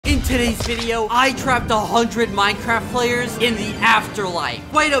today's video, I trapped 100 Minecraft players in the afterlife.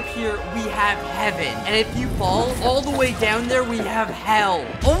 Right up here, we have heaven. And if you fall all the way down there, we have hell.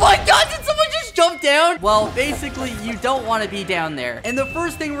 Oh my god, did someone just jump down? Well, basically, you don't want to be down there. And the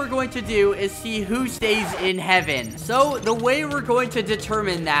first thing we're going to do is see who stays in heaven. So the way we're going to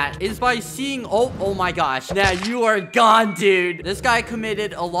determine that is by seeing, oh my gosh. Now you are gone, dude. This guy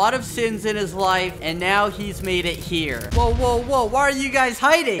committed a lot of sins in his life, and now he's made it here. Whoa, whoa, whoa. Why are you guys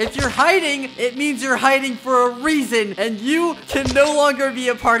hiding? If you're hiding, it means you're hiding for a reason, and you can no longer be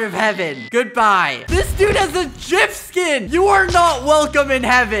a part of heaven. Goodbye. This dude has a GIF skin. You are not welcome in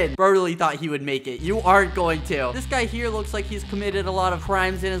heaven. Bro really thought he would make it. You aren't going to. This guy here looks like he's committed a lot of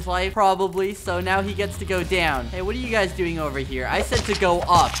crimes in his life, probably, so now he gets to go down. Hey, what are you guys doing over here? I said to go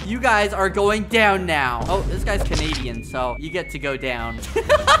up. You guys are going down now. Oh, this guy's Canadian, so you get to go down.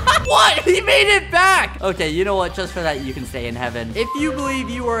 What? He made it back. Okay, you know what? Just for that, you can stay in heaven. If you believe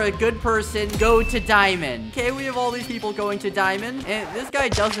you are a good person, go to diamond. Okay, we have all these people going to diamond, and this guy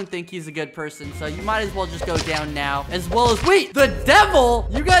doesn't think he's a good person, so you might as well just go down now. As well as, wait, the devil?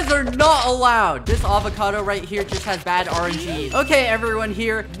 You guys are not allowed. This avocado right here just has bad RNG. Okay, everyone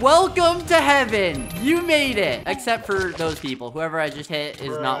here, welcome to heaven. You made it. Except for those people. Whoever I just hit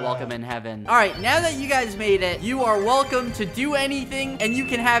is not welcome in heaven. All right, now that you guys made it, you are welcome to do anything, and you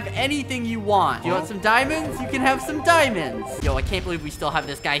can have anything you want. You want some diamonds? You can have some diamonds. Yo, I can't believe we still have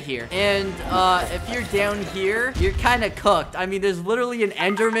this guy here. And if you're down here, you're kind of cooked. I mean, there's literally an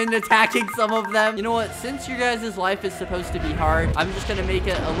Enderman attacking some of them. You know what? Since your guys' life is supposed to be hard, I'm just gonna make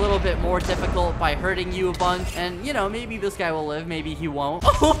it a little bit more difficult by hurting you a bunch. And, you know, maybe this guy will live. Maybe he won't.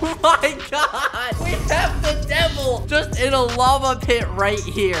 Oh my god! We have the devil just in a lava pit right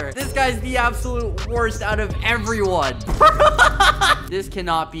here. This guy's the absolute worst out of everyone. This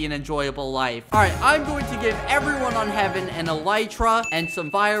cannot be an enjoyable life. All right, I'm going to give everyone on heaven an elytra and some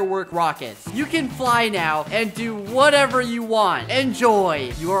firework rockets. You can fly now and do whatever you want.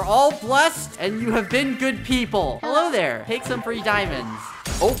 Enjoy. You are all blessed and you have been good people. Hello there. Take some free diamonds.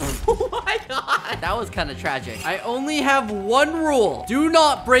 Oh my god. That was kind of tragic. I only have one rule. Do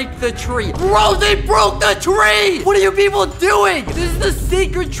not break the tree. Bro, they broke the tree! What are you people doing? This is the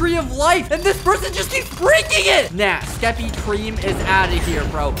sacred tree of life, and this person just keeps breaking it! Nah, Skeppy Cream is out of here,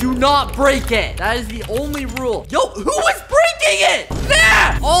 bro. Do not break it. That is the only rule. Yo, who was breaking it?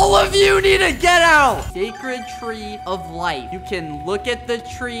 Nah! All of you need to get out! Sacred tree of life. You can look at the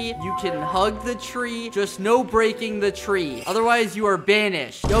tree. You can hug the tree. Just no breaking the tree. Otherwise, you are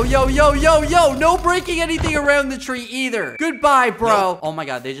banished. Yo, yo, yo, yo, yo. No breaking anything around the tree either. Goodbye, bro. Oh my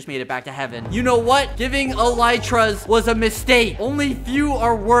god, they just made it back to heaven. You know what? Giving elytras was a mistake. Only few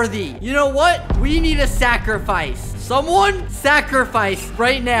are worthy. You know what? We need a sacrifice. Someone sacrifice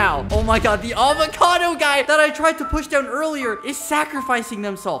right now. Oh my god, the avocado guy that I tried to push down earlier is sacrificing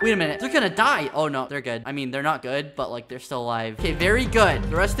themselves. Wait a minute. They're gonna die. Oh no, they're good. I mean, they're not good, but like they're still alive. Okay, very good.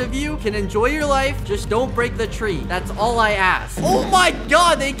 The rest of you can enjoy your life. Just don't break the tree. That's all I ask. Oh my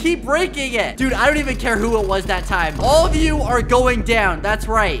god, they keep breaking it. Dude, I don't even care who it was that time. All of you are going down. That's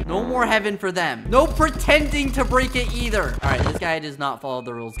right. No more heaven for them. No pretending to break it either. All right, this guy does not follow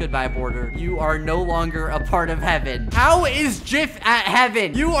the rules. Goodbye, border. You are no longer a part of heaven. How is Jif at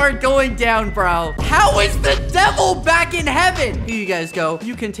heaven? You are going down, bro. How is the devil back in heaven? Here you guys go.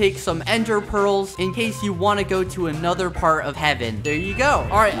 You can take some ender pearls in case you want to go to another part of heaven. There you go.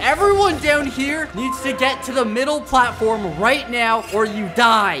 All right, everyone down here needs to get to the middle platform right now or you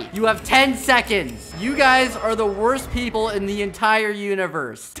die. You have 10 seconds. You guys are the worst people in the entire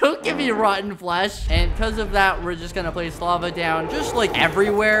universe. Don't give me rotten flesh. And because of that, we're just gonna place lava down just like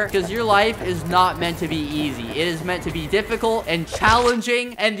everywhere because your life is not meant to be easy. It is meant to be difficult and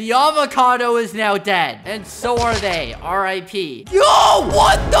challenging. And the avocado is now dead. And so are they. R.I.P. Yo,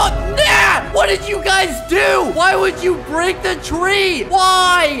 what the? Nah! What did you guys do? Why would you break the tree?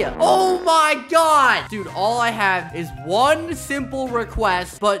 Why? Oh my god. Dude, all I have is one simple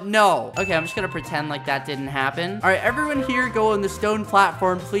request, but no. Okay, I'm just gonna pretend like that didn't happen. All right, everyone here, go on the stone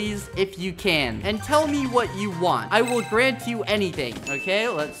platform, please, if you can. And tell me what you want. I will grant you anything. Okay,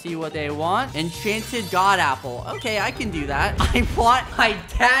 let's see what they want. Enchanted God Apple. Okay, I can do that. I want my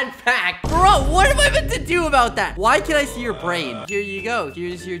dad back. Bro, what am I meant to do about that? Why can't I see your brain? Here you go.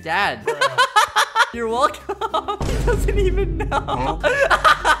 Here's your dad. You're welcome. He doesn't even know.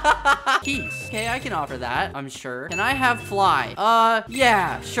 Keys. Okay, I can offer that, I'm sure. Can I have fly?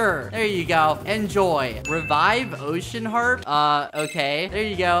 Yeah, sure. There you go. Enjoy. Revive Ocean Harp. Okay. There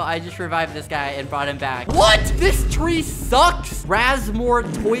you go. I just revived this guy and brought him back. What? This tree sucks? Rasmore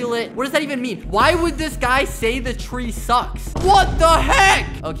toilet. What does that even mean? Why would this guy say the tree sucks? What the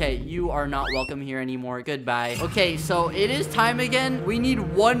heck? Okay, you are not welcome here anymore. Goodbye. Okay, so it is time again. We need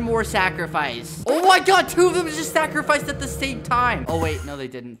one more sacrifice. Oh my god, two of them just sacrificed at the same time. Oh wait, no they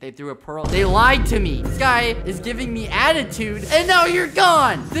didn't. They threw a pearl. They lied to me. This guy is giving me attitude, and now you're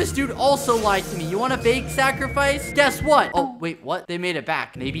gone. This dude also lied to me. You want a fake sacrifice? Guess what? Oh, wait, what? They made it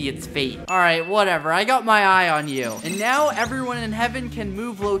back. Maybe it's fate. All right, whatever. I got my eye on you. And now everyone in heaven can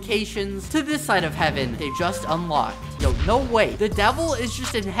move locations to this side of heaven. They just unlocked. Yo, no way. The devil is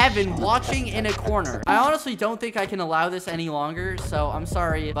just in heaven watching in a corner. I honestly don't think I can allow this any longer, so I'm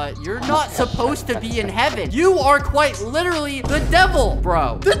sorry, but you're not supposed to be in heaven. You are quite literally the devil,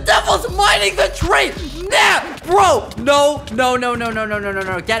 bro. The devil's mining the tree. Nah, bro. No.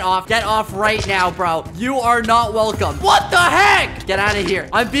 Get off right now, bro. You are not welcome. What the heck? Get out of here.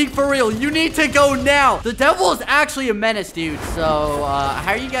 I'm being for real. You need to go now. The devil is actually a menace, dude. So,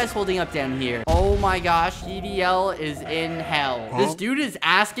 how are you guys holding up down here? Oh my gosh, EDL is in hell. This dude is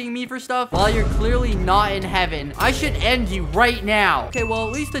asking me for stuff while you're clearly not in heaven. I should end you right now. Okay, well,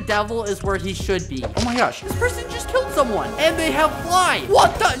 at least the devil is where he should be. Oh my gosh, this person just killed someone and they have fly.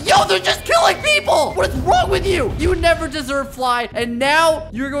 What the? Yo, they're just killing people. What is wrong with you? You never deserve fly, and now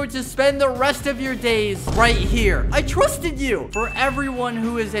you're going to spend the rest of your days right here. I trusted you. For everyone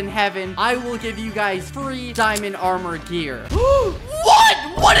who is in heaven, I will give you guys free diamond armor gear. What?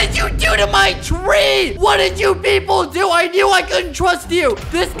 What did you do to my tree? What did you people do? I knew I couldn't trust you.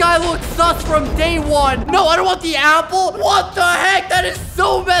 This guy looks sus from day one. No, I don't want the apple. What the heck? That is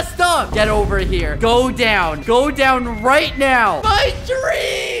so messed up. Get over here. Go down. Go down right now. My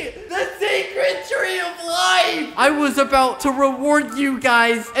tree! The sacred tree of life! I was about to reward you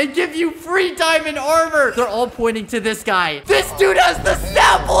guys and give you free diamond armor. They're all pointing to this guy. This dude has the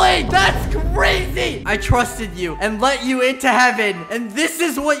sapling! That's crazy! I trusted you and let you into heaven, and this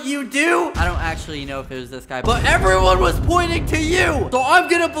is what you do? I don't actually know if it was this guy, but everyone was pointing to you. So I'm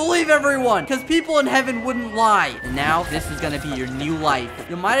gonna believe everyone, because people in heaven wouldn't lie. And now this is gonna be your new life.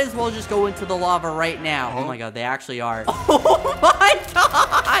 You might as well just go into the lava right now. Oh my god, they actually are. Oh my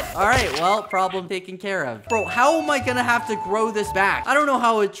god! All right, well, problem taken care of. Bro, how am I gonna have to grow this back? I don't know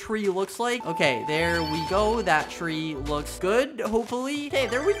how a tree looks like. Okay, there we go. That tree looks good, hopefully. Okay,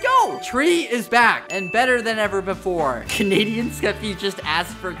 there we go. Tree is back and better than ever before. Canadian Skeppy just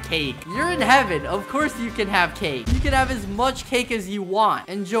asked for cake. You're in heaven. Of course you can have cake. You can have as much cake as you want.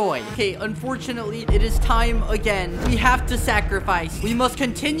 Enjoy. Okay, unfortunately, it is time again. We have to sacrifice. We must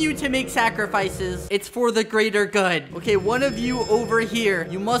continue to make sacrifices. It's for the greater good. Okay, one of you over here,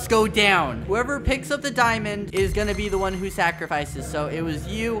 you must go down. Whoever picks up the diamond is gonna be the one who sacrifices. So it was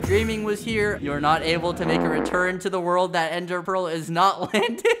you. Dreaming was here. You're not able to make a return to the world. That ender pearl is not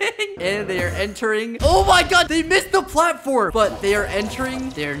landing. And they are entering. Oh my god, they missed the platform. But they are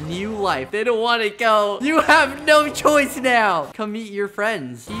entering their new life. They don't want to go. You have no choice now. Come meet your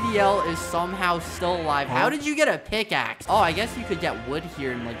friends. CDL is somehow still alive. How did you get a pickaxe? Oh, I guess you could get wood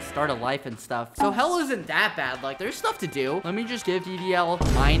here and like start a life and stuff. So hell isn't that bad. Like there's stuff to do. Let me just give DDL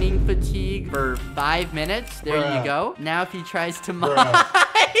mining fatigue for 5 minutes. There you go. Now if he tries to mine,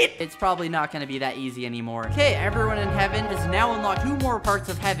 it's probably not going to be that easy anymore. Okay, everyone in heaven has now unlocked 2 more parts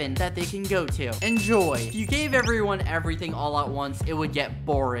of heaven that they can go to. Enjoy. If you gave everyone everything all at once, it would get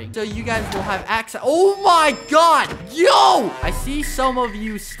boring. So you guys will have access. Oh my god! Yo! I see some of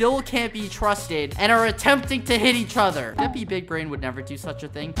you still can't be trusted and are attempting to hit each other. Skeppy Big Brain would never do such a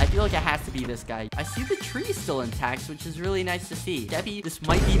thing. I feel like it has to be this guy. I see the tree still intact, which is really nice to see. Skeppy, this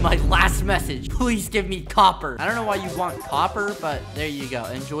might be my last message. Please give me copper. I don't know why you want copper, but there you go.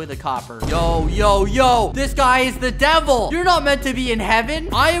 Enjoy the copper. Yo. This guy is the devil. You're not meant to be in heaven.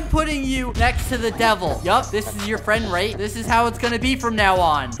 I am putting you next to the devil. Yup, this is your friend, right? This is how it's gonna be from now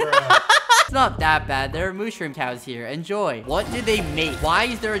on. It's not that bad. There are mushroom cows here. Enjoy. What did they make? Why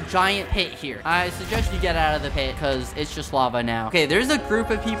is there a giant pit here? I suggest you get out of the pit because it's just lava now. Okay, there's a group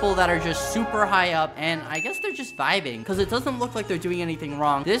of people that are just super high up and I guess they're just vibing because it doesn't look like they're doing anything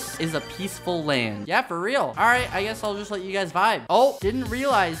wrong. This is a peaceful land. Yeah, for real. All right, I guess I'll just let you guys vibe. Oh, didn't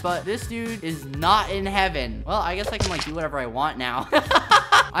realize, but this dude is not in heaven. Well, I guess I can like do whatever I want now.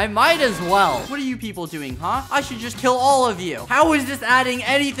 I might as well. What are you people doing, huh? I should just kill all of you. How is this adding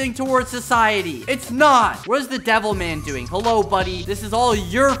anything towards society? It's not. What is the devil man doing? Hello, buddy. This is all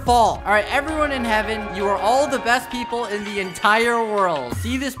your fault. All right, everyone in heaven, you are all the best people in the entire world.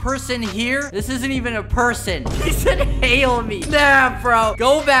 See this person here? This isn't even a person. He said, hail me. Nah, bro.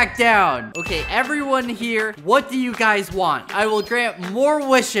 Go back down. Okay, everyone here, what do you guys want? I will grant more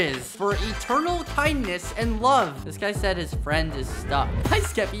wishes for eternal kindness and love. This guy said his friend is stuck. Hi,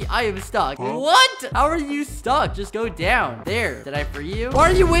 Skeppy. Skeppy. I am stuck. What? How are you stuck? Just go down. There. Did I free you? Why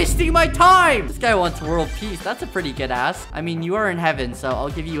are you wasting my time? This guy wants world peace. That's a pretty good ask. I mean, you are in heaven, so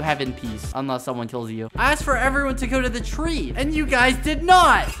I'll give you heaven peace. Unless someone kills you. I asked for everyone to go to the tree, and you guys did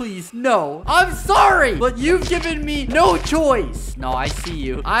not. Please, no. I'm sorry, but you've given me no choice. No, I see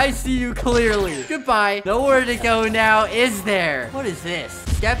you. I see you clearly. Goodbye. Nowhere to go now, is there? What is this?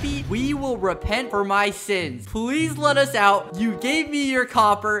 Skeppy, we will repent for my sins. Please let us out. You gave me your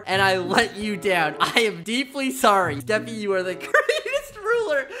copper, and I let you down. I am deeply sorry. Skeppy, you are the greatest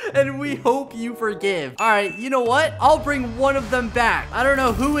ruler, and we hope you forgive. All right, you know what? I'll bring one of them back. I don't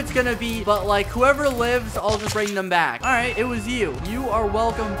know who it's gonna be, but like whoever lives, I'll just bring them back. All right, it was you. You are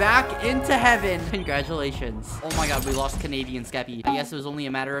welcome back into heaven. Congratulations. Oh my God, we lost Canadian Skeppy. I guess it was only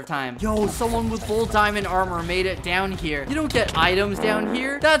a matter of time. Yo, someone with full diamond armor made it down here. You don't get items down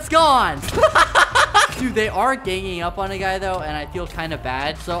here. That's gone. Dude, they are ganging up on a guy though, and I feel kind of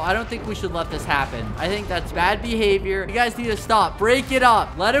bad. So I don't think we should let this happen. I think that's bad behavior. You guys need to stop. Break it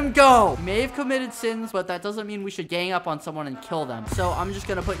up. Let him go. He may have committed sins, but that doesn't mean we should gang up on someone and kill them. So I'm just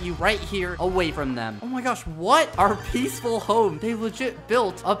gonna put you right here away from them. Oh my gosh, what? Our peaceful home. They legit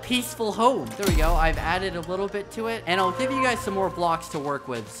built a peaceful home. There we go. I've added a little bit to it, and I'll give you guys some more blocks to work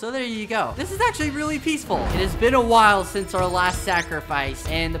with. So there you go. This is actually really peaceful. It has been a while since our last sacrifice,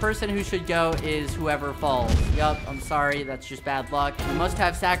 and the person who should go is whoever falls. Yup, I'm sorry, that's just bad luck. You must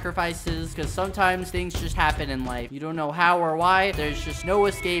have sacrifices because sometimes things just happen in life. You don't know how or why. There's just no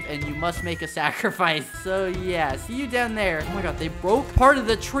escape and you must make a sacrifice. So yeah, see you down there. Oh my God, they broke part of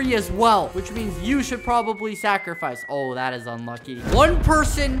the tree as well, which means you should probably sacrifice. Oh, that is unlucky. One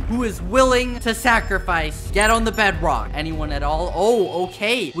person who is willing to sacrifice, get on the bedrock. Anyone at all? Oh,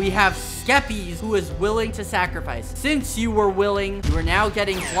 okay. We have Skeppy's who is willing to sacrifice. Since you were willing, you are now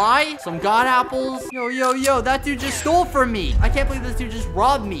getting fly, some god apples. Yo, that dude just stole from me. I can't believe this dude just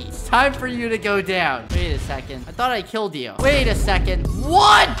robbed me. It's time for you to go down. Wait a second. I thought I killed you. Wait a second.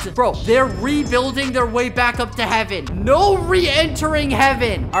 What? Bro, they're rebuilding their way back up to heaven. No re-entering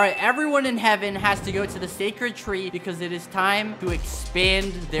heaven. All right, everyone in heaven has to go to the sacred tree because it is time to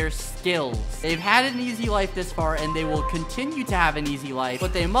expand their skills. They've had an easy life this far and they will continue to have an easy life,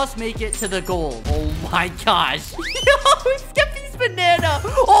 but they must make it to the goal. Oh my gosh. Yo, Skeppy's banana.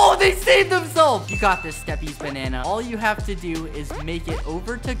 Oh, they saved themselves. You got this, Skeppy's banana. All you have to do is make it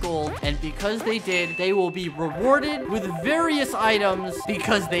over to gold, and because they did, they will be rewarded with various items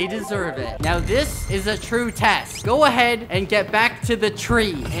because they deserve it. Now, this is a true test. Go ahead and get back to the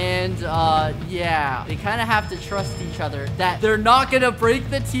tree. And, yeah, they kind of have to trust each other that they're not gonna break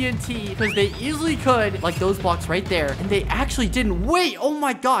the TNT because they easily could, like those blocks right there, and they actually didn't. Wait, oh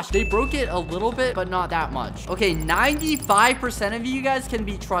my gosh, they broke it a little bit, but not that much. Okay, 95% of you guys can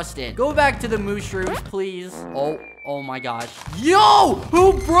be trusted. Go back to the mushrooms, please. Oh my gosh. Yo,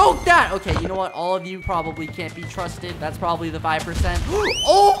 who broke that? Okay, you know what? All of you probably can't be trusted. That's probably the 5%.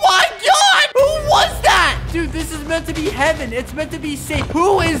 Oh my God! Who was that? Dude, this is meant to be heaven. It's meant to be safe.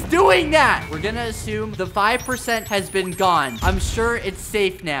 Who is doing that? We're gonna assume the 5% has been gone. I'm sure it's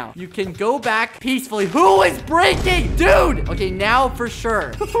safe now. You can go back peacefully. Who is breaking? Dude! Okay, now for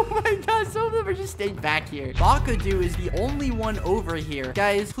sure. Oh my God, some of them are just staying back here. Bakadu is the only one over here.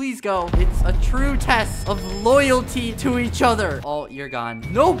 Guys, please go. It's a true test of loyalty to each other. Oh, you're gone.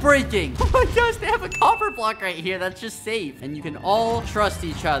 No breaking. Oh my gosh, they have a copper block right here. That's just safe. And you can all trust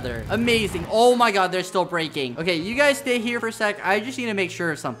each other. Amazing. Oh my God, they're still breaking. Okay, you guys stay here for a sec. I just need to make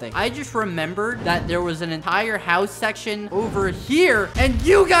sure of something. I just remembered that there was an entire house section over here, and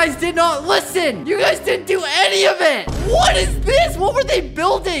you guys did not listen. You guys didn't do any of it. What is this? What were they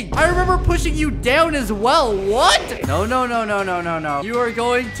building? I remember pushing you down as well. What? No. You are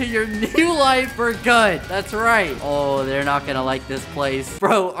going to your new life for good. That's right. Oh, they're not gonna like this place.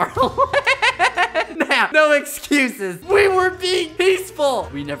 Bro, nah, no excuses. We were being peaceful.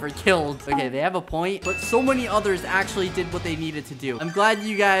 We never killed. Okay, they have a point, but so many others actually did what they needed to do. I'm glad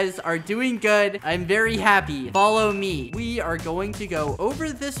you guys are doing good. I'm very happy. Follow me. We are going to go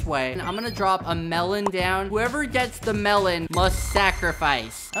over this way, and I'm gonna drop a melon down. Whoever gets the melon must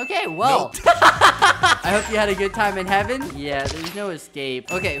sacrifice. Okay, well. Nope. I hope you had a good time in heaven. Yeah, there's no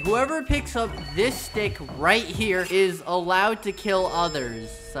escape. Okay, whoever picks up this stick right here is allowed to kill others.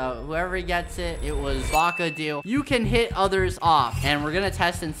 So whoever gets it, it was Bakadu. You can hit others off, and we're gonna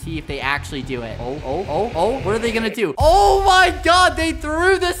test and see if they actually do it. Oh, what are they gonna do? Oh my God, they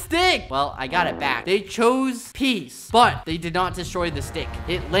threw the stick. Well, I got it back. They chose peace, but they did not destroy the stick.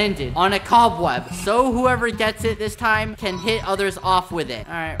 It landed on a cobweb. So whoever gets it this time can hit others off with it.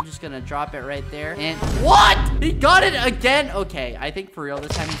 All right, I'm just gonna drop it right there. And what? He got it again? Okay, I think for real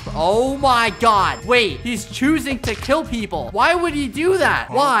this time oh my god. Wait, he's choosing to kill people. Why would he do that?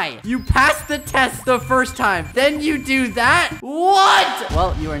 Why? You passed the test the first time, then you do that? What?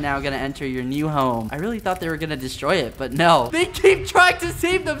 Well, you are now gonna enter your new home. I really thought they were gonna destroy it, but no. They keep trying to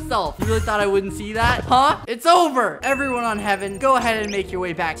save themselves. You really thought I wouldn't see that? Huh? It's over. Everyone on Heaven, go ahead and make your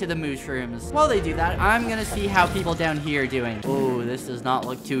way back to the mushrooms. While they do that, I'm gonna see how people down here are doing. Oh, this does not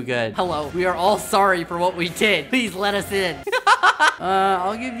look too good. Hello, we are all sorry for what we did. Please let us in.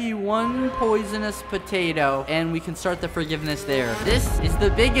 I'll give you one poisonous potato and we can start the forgiveness there. This is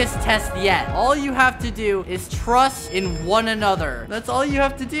the biggest test yet. All you have to do is trust in one another. That's all you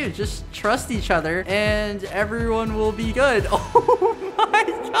have to do. Just trust each other and everyone will be good. Oh my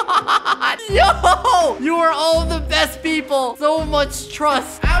god. Yo, you are all the best people. So much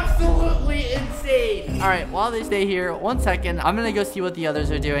trust. Absolutely insane. All right, while they stay here, 1 second. I'm gonna go see what the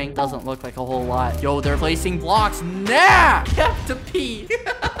others are doing. Doesn't look like a whole lot. Yo, they're placing blocks. Nah, have to pee.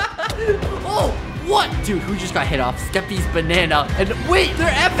 Oh, what? Dude, who just got hit off? Skeppy's banana. And wait, they're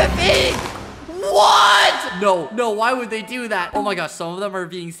FFing. What? No, why would they do that? Oh my gosh, some of them are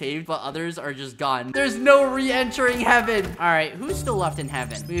being saved, but others are just gone. There's no re-entering Heaven. All right, who's still left in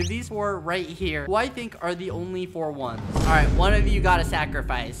Heaven? We have these 4 right here, who I think are the only 4 ones. All right, one of you got a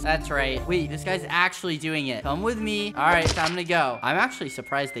sacrifice. That's right. Wait, this guy's actually doing it. Come with me. All right, time to go. I'm actually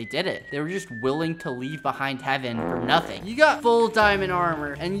surprised they did it. They were just willing to leave behind Heaven for nothing. You got full diamond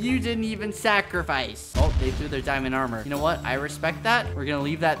armor, and you didn't even sacrifice. Oh, they threw their diamond armor. You know what? I respect that. We're gonna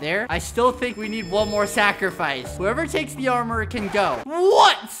leave that there. I still think we need one more sacrifice. Whoever takes the armor can go.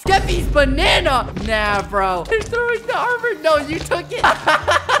 What? Skeppy's banana? Nah, bro. They're throwing the armor. No, you took it.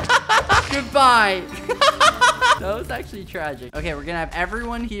 Goodbye. That was actually tragic. Okay, we're gonna have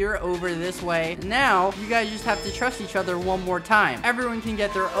everyone here over this way. Now, you guys just have to trust each other one more time. Everyone can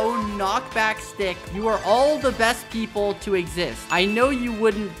get their own knockback stick. You are all the best people to exist. I know you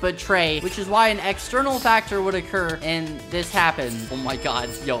wouldn't betray, which is why an external factor would occur and this happens. Oh my god.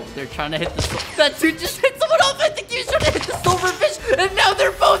 Yo, they're trying to hit the... That dude just hit someone off. I think he was trying to hit the silverfish and now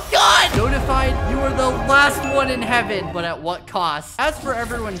they're both gone. Notified, you are the last one in Heaven, but at what cost? As for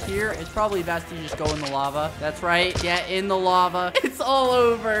everyone here, it's probably best to just go in the lava. That's right. Get in the lava. It's all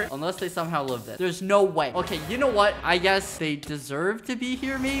over. Unless they somehow lived it. There's no way. Okay, you know what? I guess they deserve to be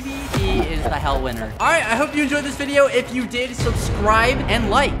here, maybe? He is the hell winner. All right, I hope you enjoyed this video. If you did, subscribe and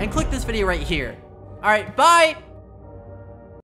like. And click this video right here. All right, bye.